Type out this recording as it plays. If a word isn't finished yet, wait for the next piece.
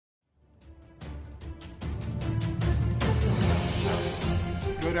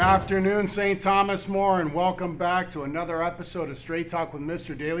Good afternoon, St. Thomas More, and welcome back to another episode of Straight Talk with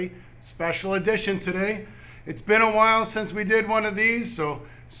Mr. Daly. Special edition today. It's been a while since we did one of these, so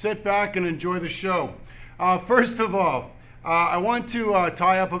sit back and enjoy the show. First of all, I want to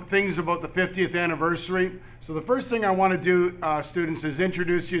tie up things about the 50th anniversary. So the first thing I want to do, students, is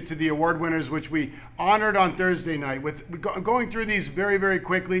introduce you to the award winners, which we honored on Thursday night. With going through these very, very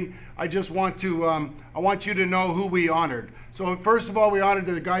quickly, I just want to, I want you to know who we honored. So first of all, we honored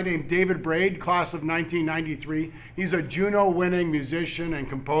a guy named David Braid, class of 1993. He's a Juno-winning musician and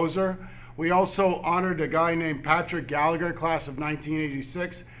composer. We also honored a guy named Patrick Gallagher, class of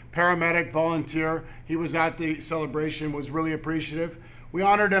 1986. Paramedic, volunteer. He was at the celebration, was really appreciative. We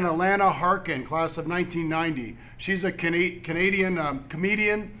honored an Alana Harkin, class of 1990. She's a Canadian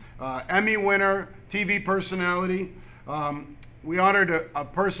comedian, Emmy winner, TV personality. We honored a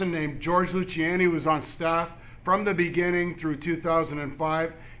person named George Luciani, who was on staff from the beginning through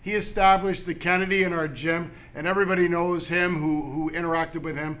 2005. He established the Kennedy in our gym, and everybody knows him who interacted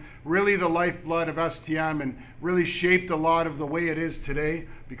with him. Really the lifeblood of STM, and really shaped a lot of the way it is today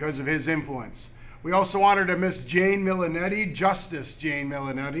because of his influence. We also honored a Miss Jane Milinetti, Justice Jane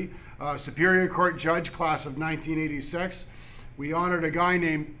Milinetti, Superior Court Judge, class of 1986. We honored a guy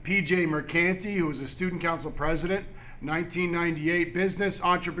named PJ Mercanti, who was a Student Council President, 1998, business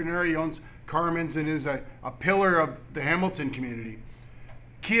entrepreneur. He owns Carmen's and is a pillar of the Hamilton community.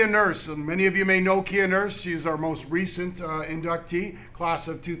 Kia Nurse, and many of you may know Kia Nurse. She's our most recent inductee, class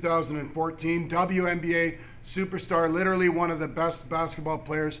of 2014, WNBA superstar, literally one of the best basketball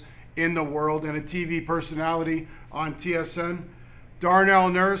players in the world, and a TV personality on TSN. Darnell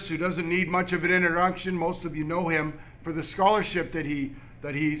Nurse, who doesn't need much of an introduction. Most of you know him for the scholarship that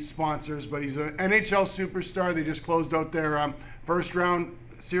he sponsors, but he's an NHL superstar. They just closed out their first round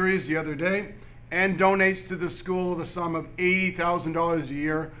series the other day, and donates to the school the sum of $80,000 a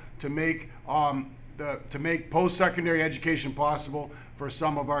year to make post-secondary education possible for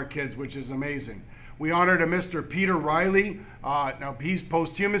some of our kids, which is amazing. We honored a Mr. Peter Riley. Now he's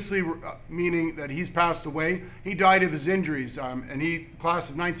posthumously, meaning that he's passed away. He died of his injuries, and he, class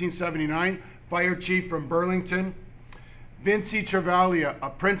of 1979, fire chief from Burlington. Vincie Travaglia, a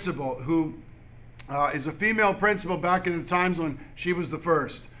principal who is a female principal back in the times when she was the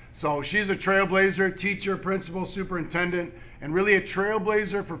first. So she's a trailblazer, teacher, principal, superintendent, and really a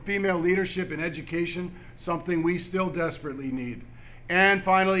trailblazer for female leadership in education, something we still desperately need. And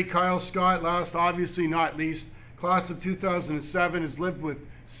finally, Kyle Scott, last obviously not least, class of 2007, has lived with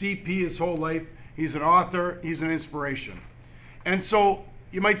CP his whole life. He's an author, he's an inspiration. And so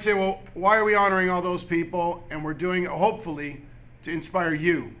you might say, well, why are we honoring all those people? And we're doing it hopefully to inspire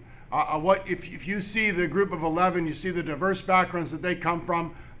you. If you see the group of 11, you see the diverse backgrounds that they come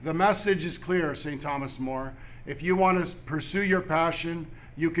from, the message is clear, St. Thomas More. If you want to pursue your passion,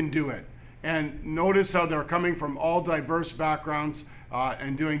 you can do it. And notice how they're coming from all diverse backgrounds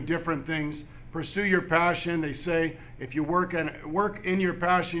and doing different things. Pursue your passion. They say if you work in your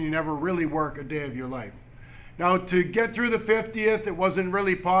passion, you never really work a day of your life. Now, to get through the 50th, it wasn't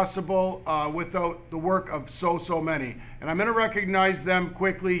really possible without the work of so many. And I'm going to recognize them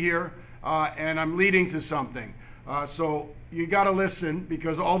quickly here, and I'm leading to something. So you got to listen,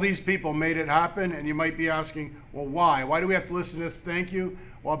 because all these people made it happen, and you might be asking, well, why? Why do we have to listen to this? Thank you.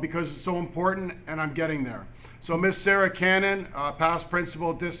 Well, because it's so important, and I'm getting there. So Miss Sarah Cannon, past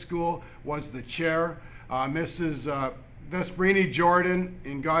principal at this school, was the chair. Mrs. Vesperini Jordan,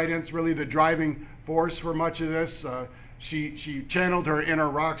 in guidance, really the driving force for much of this. She channeled her inner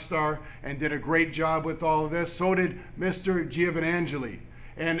rock star and did a great job with all of this. So did Mr. Giovanangeli.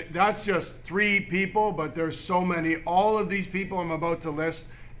 And that's just 3 people, but there's so many. All of these people I'm about to list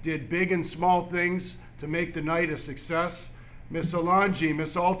did big and small things to make the night a success. Miss Alangi,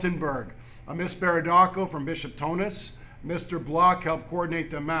 Miss Altenberg, Miss Baradacco from Bishop Tonus, Mr. Block helped coordinate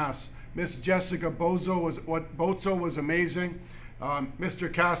the Mass. Miss Jessica Bozo was amazing.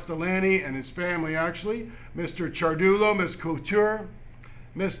 Mr. Castellani and his family, actually. Mr. Chardulo, Miss Couture,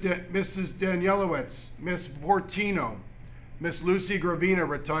 Mrs. Danielowitz, Miss Fortino, Miss Lucy Gravina,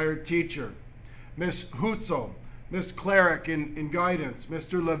 retired teacher, Miss Hutzel, Miss Cleric in guidance,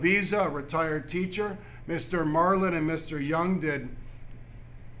 Mr. Laviza, a retired teacher, Mr. Marlin and Mr. Young did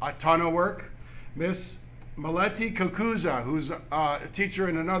a ton of work, Miss Maletti Kokuza, who's a teacher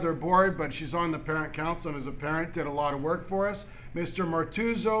in another board, but she's on the parent council and as a parent did a lot of work for us, Mr.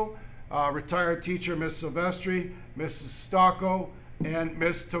 Martuzzo, retired teacher, Miss Silvestri, Mrs. Stocco, and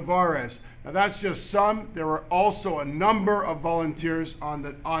Miss Tavares. Now that's just some. There were also a number of volunteers on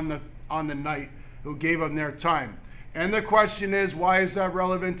the night who gave them their time. And the question is, why is that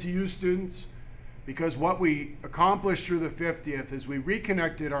relevant to you students? because what we accomplished through the 50th is we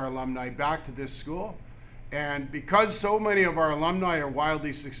reconnected our alumni back to this school. And because so many of our alumni are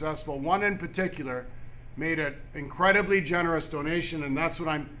wildly successful, one in particular made an incredibly generous donation, and that's what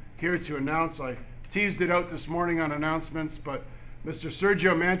I'm here to announce. I teased it out this morning on announcements, but Mr.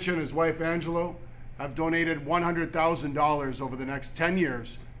 Sergio Mancia and his wife Angelo have donated $100,000 over the next 10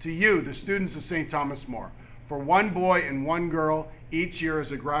 years to you, the students of St. Thomas More. For one boy and one girl each year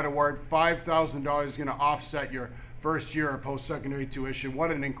as a grad award, $5,000 is going to offset your first year of post-secondary tuition.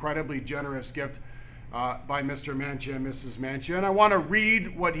 What an incredibly generous gift by Mr. Mancia and Mrs. Mancia. And I want to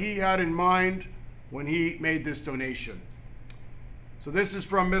read what he had in mind when he made this donation. So this is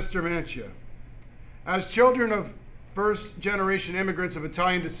from Mr. Mancia. As children of first-generation immigrants of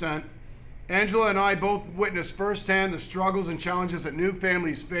Italian descent, Angela and I both witnessed firsthand the struggles and challenges that new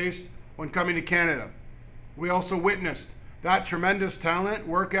families faced when coming to Canada. We also witnessed that tremendous talent,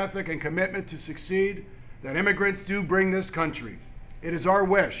 work ethic, and commitment to succeed that immigrants do bring this country. It is our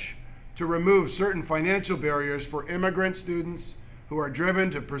wish to remove certain financial barriers for immigrant students who are driven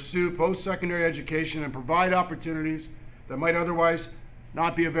to pursue post-secondary education and provide opportunities that might otherwise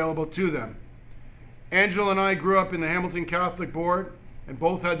not be available to them. Angela and I grew up in the Hamilton Catholic Board and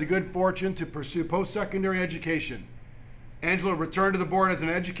both had the good fortune to pursue post-secondary education. Angela returned to the board as an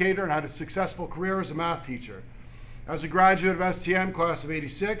educator and had a successful career as a math teacher. As a graduate of STM, class of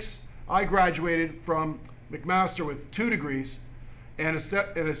 '86, I graduated from McMaster with 2 degrees and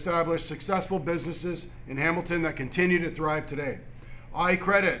established successful businesses in Hamilton that continue to thrive today. I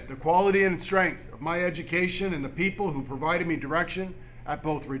credit the quality and strength of my education and the people who provided me direction at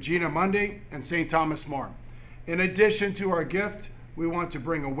both Regina Mundi and St. Thomas More. In addition to our gift, we want to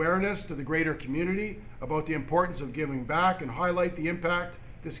bring awareness to the greater community about the importance of giving back and highlight the impact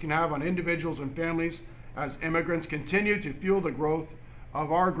this can have on individuals and families as immigrants continue to fuel the growth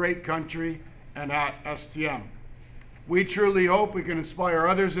of our great country and at STM. We truly hope we can inspire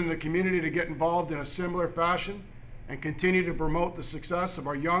others in the community to get involved in a similar fashion and continue to promote the success of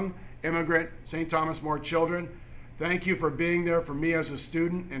our young immigrant St. Thomas More children. Thank you for being there for me as a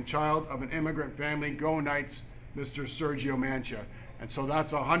student and child of an immigrant family. Go Knights, Mr. Sergio Mancia. And so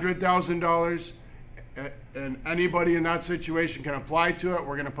that's $100,000, and anybody in that situation can apply to it.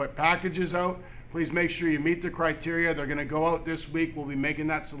 We're going to put packages out. Please make sure you meet the criteria. They're going to go out this week. We'll be making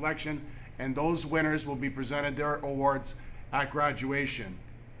that selection, and those winners will be presented their awards at graduation.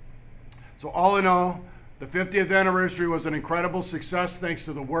 So all in all, the 50th anniversary was an incredible success thanks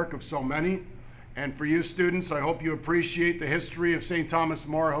to the work of so many. And for you students, I hope you appreciate the history of St. Thomas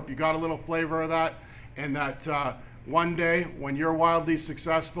More. I hope you got a little flavor of that, and that one day when you're wildly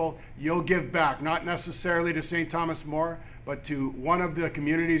successful, you'll give back, not necessarily to St. Thomas More, but to one of the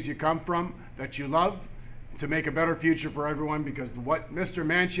communities you come from that you love, to make a better future for everyone, because what Mr.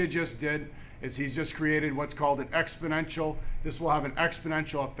 Mancia just did is he's just created what's called an exponential. This will have an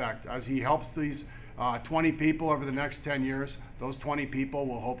exponential effect as he helps these 20 people over the next 10 years. Those 20 people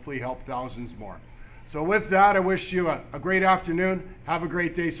will hopefully help thousands more. So with that, I wish you a great afternoon. Have a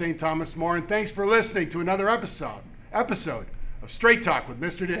great day, St. Thomas More, and thanks for listening to another episode of Straight Talk with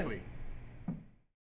Mr. Daly.